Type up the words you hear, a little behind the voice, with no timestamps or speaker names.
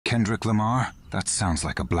Kendrick Lamar? That sounds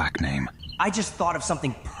like a black name. I just thought of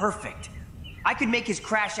something perfect. I could make his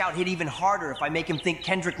crash out hit even harder if I make him think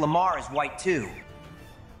Kendrick Lamar is white too.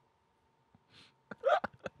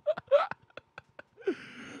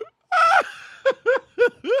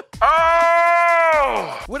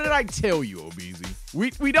 Oh! What did I tell you, Obeezy?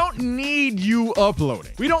 We don't need you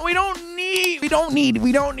uploading. We don't need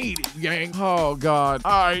it, gang. Oh God.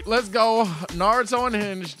 All right, let's go. Naruto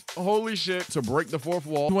Unhinged. Holy shit. To break the fourth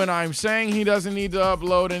wall. When I'm saying he doesn't need to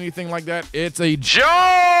upload anything like that, it's a joke.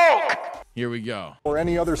 Here we go. Or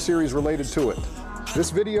any other series related to it.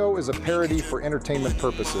 This video is a parody for entertainment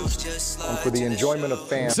purposes and for the enjoyment of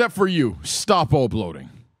fans. Except for you. Stop uploading.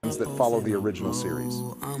 That follow the original series.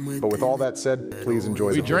 But with all that said, please enjoy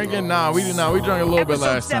the video. Drinking? Nah, we did not. We drank a little bit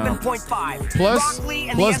last time.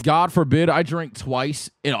 7.5. Plus, God forbid, I drink twice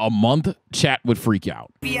in a month. Chat would freak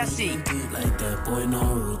out. BSC.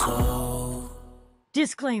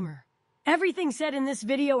 Disclaimer. Everything said in this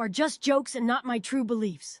video are just jokes and not my true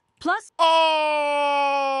beliefs. Plus...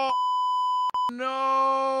 Oh!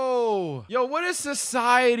 No. Yo, what is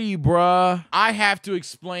society, bruh? I have to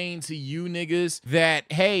explain to you niggas that,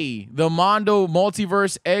 hey, the Mondo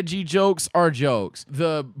multiverse edgy jokes are jokes.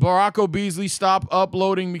 The Barack Beasley stop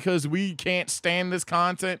uploading because we can't stand this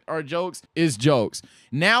content are jokes is jokes.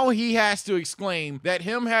 Now he has to exclaim that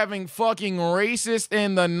him having fucking racist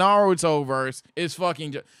in the Naruto verse is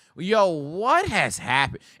fucking yo, what has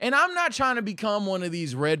happened? And I'm not trying to become one of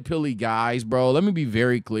these red pilly guys, bro. Let me be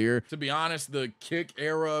very clear. To be honest, the kick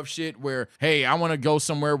era of shit where, hey, I want to go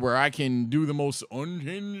somewhere where I can do the most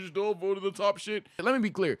unhinged, over the top shit. Let me be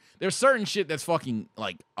clear. There's certain shit that's fucking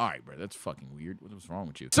like, all right, bro, that's fucking weird. What's wrong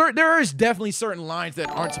with you? Sir, there is definitely certain lines that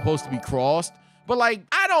aren't supposed to be crossed. But like,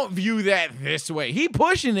 I don't view that this way. He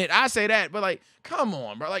pushing it, I say that, but like, come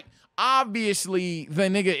on, bro. Like, obviously, the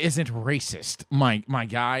nigga isn't racist, my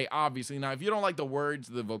guy. Obviously. Now, if you don't like the words,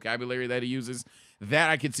 the vocabulary that he uses, that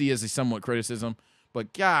I could see as a somewhat criticism.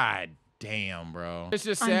 But god damn, bro. It's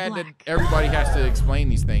just sad that everybody has to explain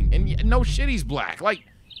these things. And no shit, he's black. Like,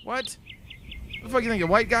 what? What the fuck you think, a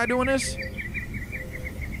white guy doing this?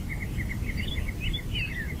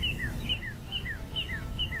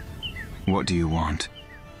 What do you want?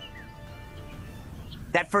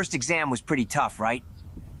 That first exam was pretty tough, right?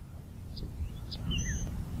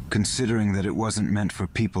 Considering that it wasn't meant for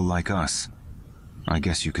people like us, I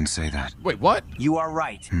guess you can say that. Wait, what? You are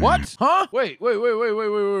right. What? Huh? Wait.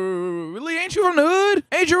 Lee, ain't you from the hood?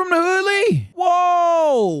 Ain't you from the hood, Lee?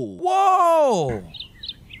 Whoa.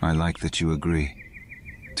 I like that you agree.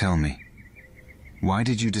 Tell me, why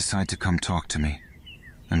did you decide to come talk to me?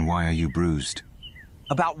 And why are you bruised?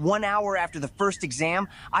 About 1 hour after the first exam,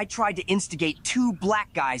 I tried to instigate 2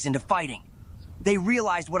 black guys into fighting. They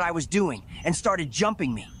realized what I was doing and started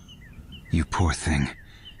jumping me. You poor thing.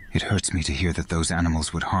 It hurts me to hear that those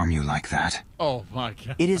animals would harm you like that. Oh my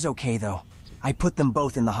god. It is okay though. I put them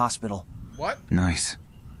both in the hospital. What? Nice.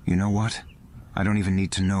 You know what? I don't even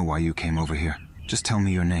need to know why you came over here. Just tell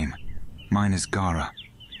me your name. Mine is Gaara.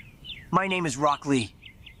 My name is Rock Lee.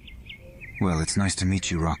 Well, it's nice to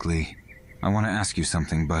meet you, Rock Lee. I want to ask you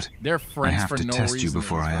something, but they're friends I have for to no test you reason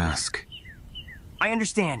before I ask. I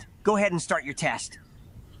understand. Go ahead and start your test.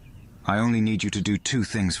 I only need you to do 2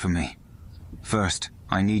 things for me. First,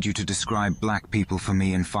 I need you to describe black people for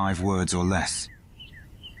me in 5 words or less.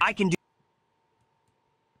 I can do...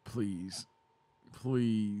 Please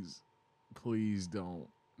don't.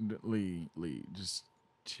 Lee, just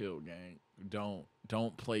chill, gang.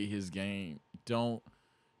 Don't play his game. Don't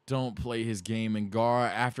play his game. And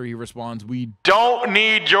Gaara, after he responds, we don't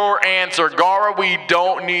need your answer. Gaara, we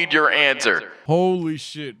don't need your answer. Holy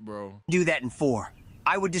shit, bro. Do that in 4.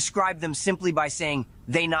 I would describe them simply by saying,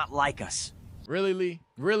 they not like us. Really, Lee?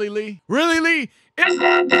 Really, Lee? Really, Lee? It's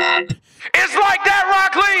like that! It's like that,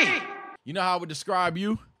 Rock Lee! You know how I would describe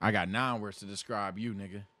you? I got 9 words to describe you,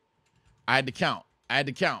 nigga. I had to count. I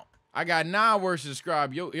got 9 words to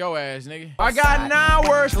describe yo ass, nigga. I got 9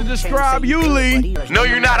 words to describe you, Lee. No,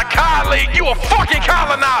 you're not a colleague. You a fucking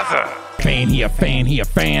colonizer. Fan. He a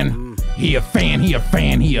fan.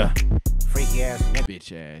 Freaky ass nigga.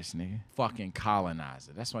 Bitch ass nigga. Fucking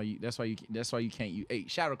colonizer. That's why you can't hey,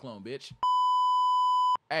 shadow clone, bitch.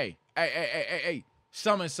 Hey.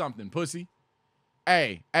 Summon something, pussy.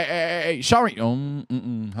 Hey. Show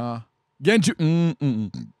me. Huh? Genju.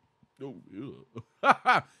 Oh,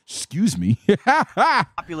 yeah. Excuse me.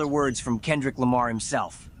 Popular words from Kendrick Lamar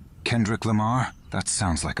himself. Kendrick Lamar? That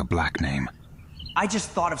sounds like a black name. I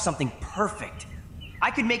just thought of something perfect.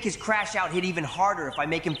 I could make his crash out hit even harder if I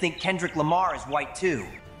make him think Kendrick Lamar is white too.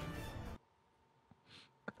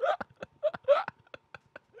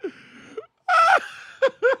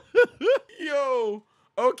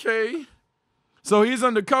 Okay. So he's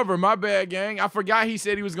undercover. My bad, gang. I forgot he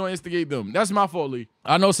said he was going to instigate them. That's my fault, Lee.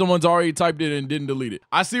 I know someone's already typed it and didn't delete it.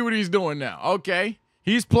 I see what he's doing now. Okay.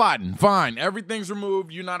 He's plotting. Fine. Everything's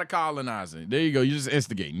removed. You're not a colonizer. There you go. You're just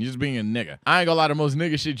instigating. You're just being a nigga. I ain't gonna lie. The most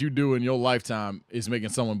nigga shit you do in your lifetime is making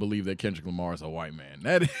someone believe that Kendrick Lamar is a white man.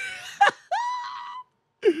 That is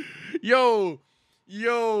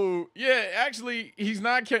Yo, yeah, actually, he's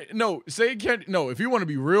not. No, say Kendrick. No, if you want to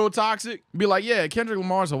be real toxic, be like, yeah, Kendrick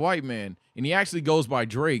Lamar's a white man, and he actually goes by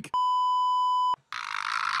Drake.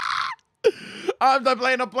 I'm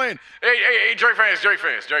playing. Hey, Drake fans.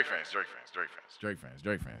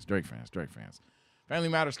 Family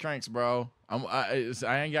Matters cranks, bro. I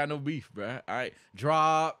ain't got no beef, bro. I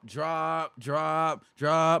drop a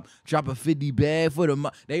 50 bag for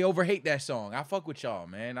the. They overhate that song. I fuck with y'all,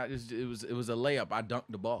 man. It was a layup. I dunked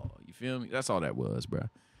the ball. You feel me? That's all that was, bro.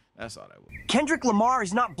 That's all that was. Kendrick Lamar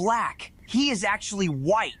is not black. He is actually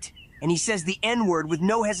white, and he says the N-word with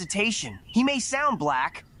no hesitation. He may sound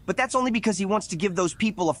black, but that's only because he wants to give those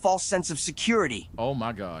people a false sense of security. Oh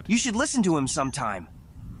my God. You should listen to him sometime.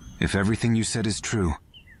 If everything you said is true,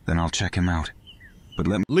 then I'll check him out. But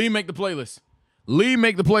let me... Lee, make the playlist.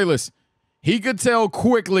 He could tell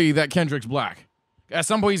quickly that Kendrick's black. At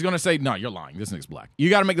some point, he's going to say, no, you're lying. This nigga's black.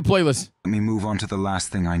 You got to make the playlist. Let me move on to the last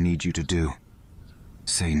thing I need you to do.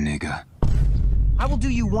 Say nigga. I will do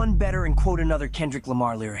you one better and quote another Kendrick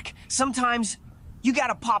Lamar lyric. Sometimes, you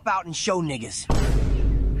gotta pop out and show niggas.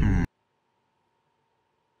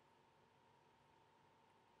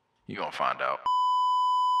 You gonna find out.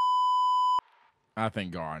 I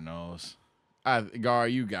think Gaara knows.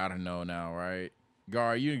 Gaara, you gotta know now, right?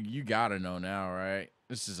 Gaara, you gotta know now, right?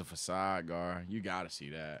 This is a facade, Gaara. You gotta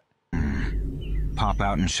see that. Pop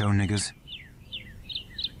out and show niggas?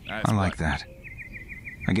 I like that.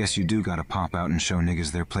 I guess you do gotta pop out and show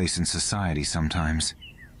niggas their place in society sometimes.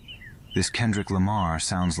 This Kendrick Lamar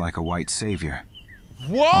sounds like a white savior.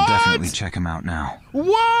 What? I'll definitely check him out now.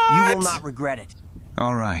 What? You will not regret it.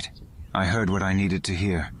 All right. I heard what I needed to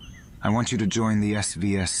hear. I want you to join the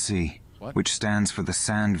SVSC, which stands for the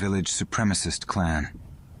Sand Village Supremacist Clan.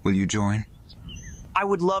 Will you join? I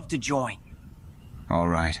would love to join. All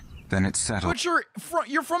right. Then it's settled. But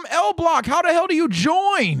you're from L Block. How the hell do you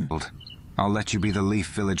join? I'll let you be the Leaf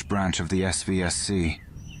Village branch of the SVSC.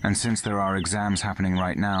 And since there are exams happening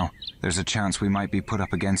right now, there's a chance we might be put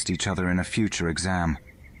up against each other in a future exam.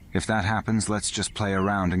 If that happens, let's just play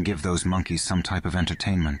around and give those monkeys some type of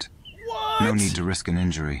entertainment. What? No need to risk an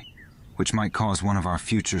injury, which might cause one of our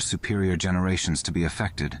future superior generations to be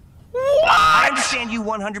affected. What? I understand you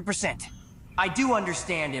 100%. I do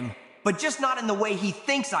understand him, but just not in the way he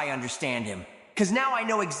thinks I understand him. 'Cause now I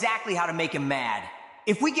know exactly how to make him mad.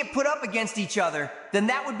 If we get put up against each other, then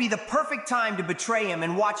that would be the perfect time to betray him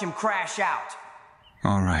and watch him crash out.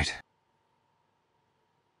 All right.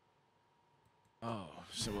 Oh,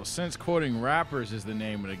 so well, since quoting rappers is the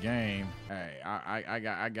name of the game, hey, I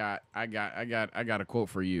got a quote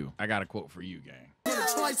for you. I got a quote for you, gang.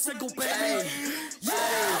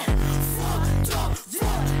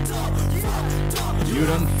 You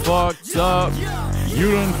done fucked up.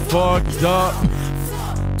 You done fucked up.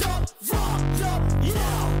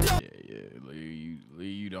 Lee,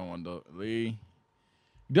 you don't want to. Lee.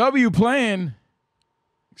 W playing.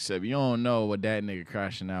 Except you don't know what that nigga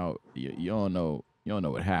crashing out. You don't know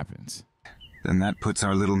what happens. Then that puts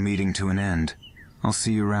our little meeting to an end. I'll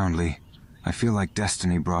see you around, Lee. I feel like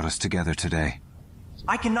destiny brought us together today.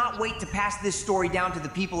 I cannot wait to pass this story down to the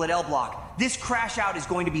people at L Block. This crash out is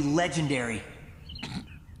going to be legendary.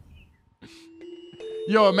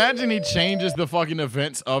 Yo, imagine he changes the fucking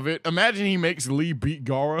events of it. Imagine he makes Lee beat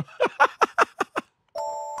Gaara.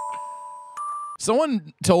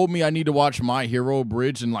 Someone told me I need to watch My Hero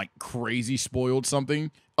Bridge and like crazy spoiled something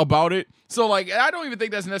about it. So like, I don't even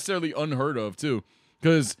think that's necessarily unheard of too.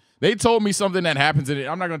 Because they told me something that happens in it.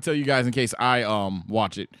 I'm not going to tell you guys in case I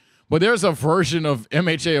watch it. But there's a version of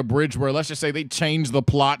MHA Abridged where let's just say they change the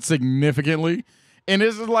plot significantly. And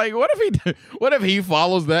it's just like, what if he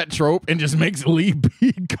follows that trope and just makes Lee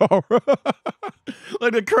beat Gaara?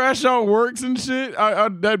 Like the crash out works and shit.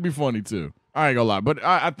 That'd be funny too. I ain't gonna lie, but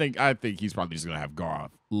I think he's probably just gonna have Gaara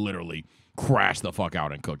literally crash the fuck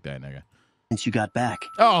out and cook that nigga. Since you got back.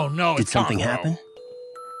 Oh no! Did something happen?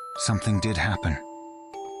 Something did happen.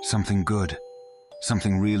 Something good.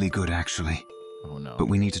 Something really good, actually. Oh no! But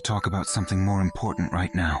we need to talk about something more important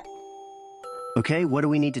right now. Okay, what do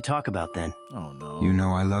we need to talk about then? Oh no! You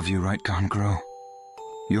know I love you, right, Gongro?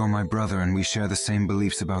 You're my brother, and we share the same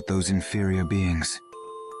beliefs about those inferior beings.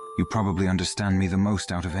 You probably understand me the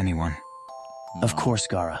most out of anyone. No. Of course,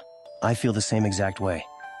 Gaara. I feel the same exact way.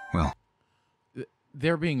 Well,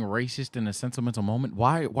 they're being racist in a sentimental moment?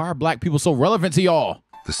 Why are black people so relevant to y'all?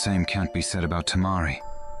 The same can't be said about Tamari.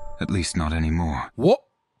 At least not anymore. What?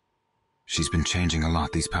 She's been changing a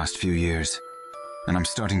lot these past few years. And I'm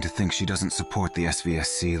starting to think she doesn't support the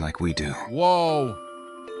SVSC like we do. Whoa.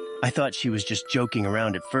 I thought she was just joking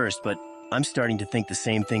around at first, but I'm starting to think the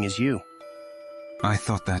same thing as you. I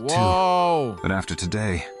thought that Whoa. too. But after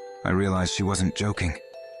today, I realized she wasn't joking.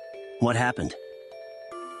 What happened?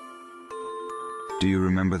 Do you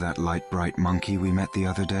remember that light bright monkey we met the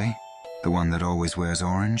other day? The one that always wears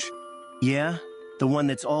orange? Yeah? The one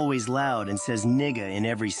that's always loud and says nigga in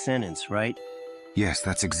every sentence, right? Yes,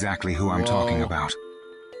 that's exactly who I'm talking about.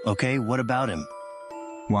 Okay, what about him?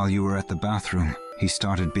 While you were at the bathroom, he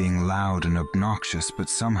started being loud and obnoxious, but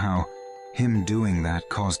somehow, him doing that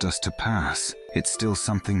caused us to pass. It's still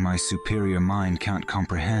something my superior mind can't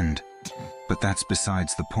comprehend. But that's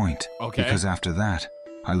besides the point. Okay. Because after that,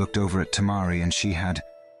 I looked over at Tamari and she had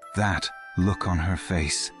that look on her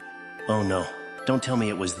face. Oh no, don't tell me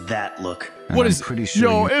it was that look. And What I'm is? pretty sure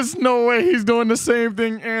Yo, you- it's no way he's doing the same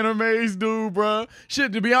thing animes do, bruh.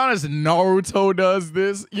 Shit, to be honest, Naruto does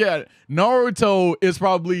this. Yeah, Naruto is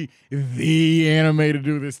probably the anime to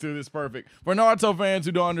do this too. This is perfect. For Naruto fans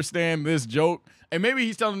who don't understand this joke, and maybe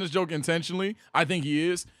he's telling this joke intentionally, I think he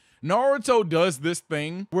is. Naruto does this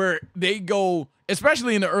thing where they go,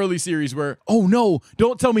 especially in the early series, where, oh no,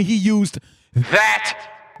 don't tell me he used that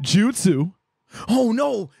jutsu. Oh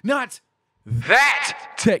no, not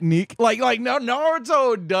that technique. Like now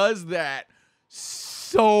Naruto does that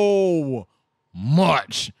so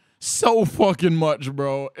much. So fucking much,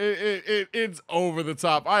 bro. It's over the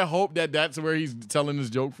top. I hope that that's where he's telling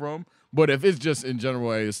this joke from. But if it's just in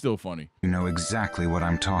general, it's still funny. You know exactly what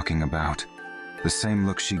I'm talking about. The same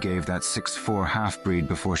look she gave that 6'4" half-breed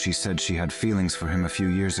before she said she had feelings for him a few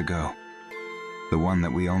years ago. The one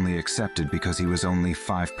that we only accepted because he was only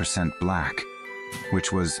 5% black.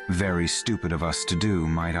 Which was very stupid of us to do,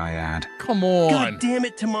 might I add. Come on. God damn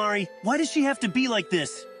it, Tamari. Why does she have to be like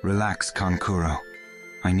this? Relax, Kankuro.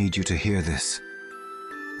 I need you to hear this.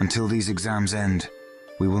 Until these exams end,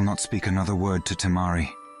 we will not speak another word to Tamari.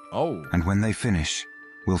 Oh. And when they finish,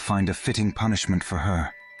 we'll find a fitting punishment for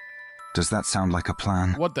her. Does that sound like a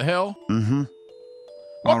plan? What the hell? Mm-hmm.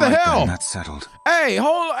 What the All right, hell? then, that's settled. Hey,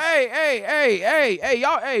 hold, hey,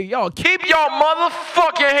 y'all, keep your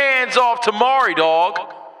motherfucking hands off Tamari, dog.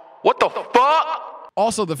 What the fuck?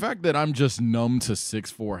 Also, the fact that I'm just numb to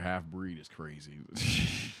 6'4" half-breed is crazy.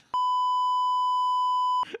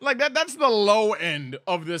 Like, that's the low end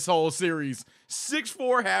of this whole series.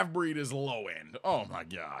 6'4" half-breed is low end. Oh, my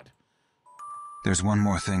God. There's one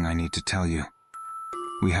more thing I need to tell you.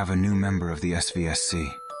 We have a new member of the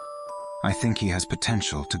SVSC. I think he has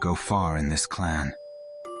potential to go far in this clan.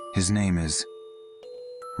 His name is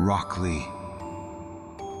Rock Lee.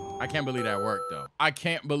 I can't believe that worked, though. I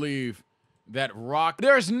can't believe that Rock...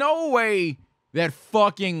 There's no way that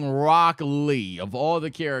fucking Rock Lee, of all the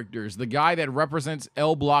characters, the guy that represents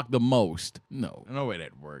L Block the most, no way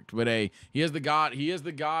that worked. But hey, he is the god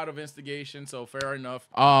of instigation, so fair enough.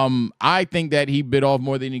 I think that he bit off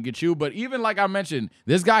more than he could chew, but even like I mentioned,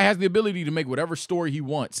 this guy has the ability to make whatever story he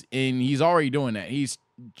wants, and he's already doing that. He's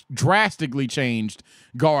drastically changed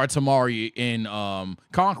Gaara Tamari in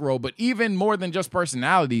Konkoro, but even more than just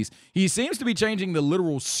personalities, he seems to be changing the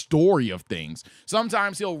literal story of things.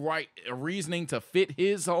 Sometimes he'll write a reasoning to fit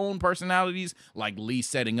his own personalities, like Lee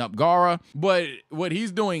setting up Gaara, but what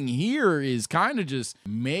he's doing here is kind of just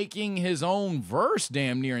making his own verse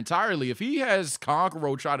damn near entirely. If he has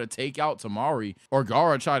Konkoro try to take out Tamari, or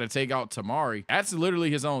Gaara try to take out Tamari, that's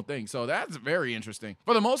literally his own thing, so that's very interesting.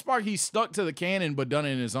 For the most part, he's stuck to the canon, but done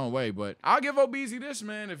it in his own way. But I'll give OBZ this,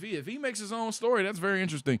 man. If he makes his own story, that's very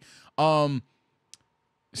interesting.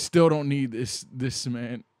 Still don't need this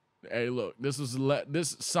man. Hey, look, this was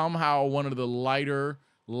this somehow one of the lighter,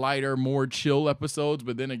 more chill episodes.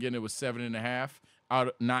 But then again, it was 7.5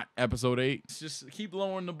 out, not episode 8. Just keep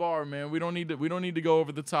lowering the bar, man. We don't need to go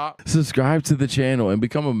over the top. Subscribe to the channel and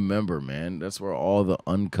become a member, man. That's where all the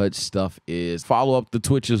uncut stuff is. Follow up the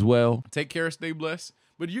Twitch as well. Take care, stay blessed.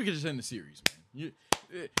 But you can just end the series, man.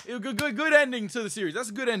 Good ending to the series. That's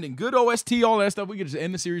a good ending. Good OST, all that stuff. We can just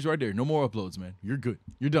end the series right there. No more uploads, man. You're good.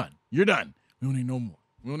 You're done. You're done. We don't need no more.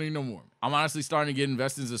 We don't need no more. I'm honestly starting to get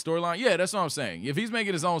invested in the storyline. Yeah, that's what I'm saying. If he's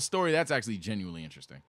making his own story, that's actually genuinely interesting.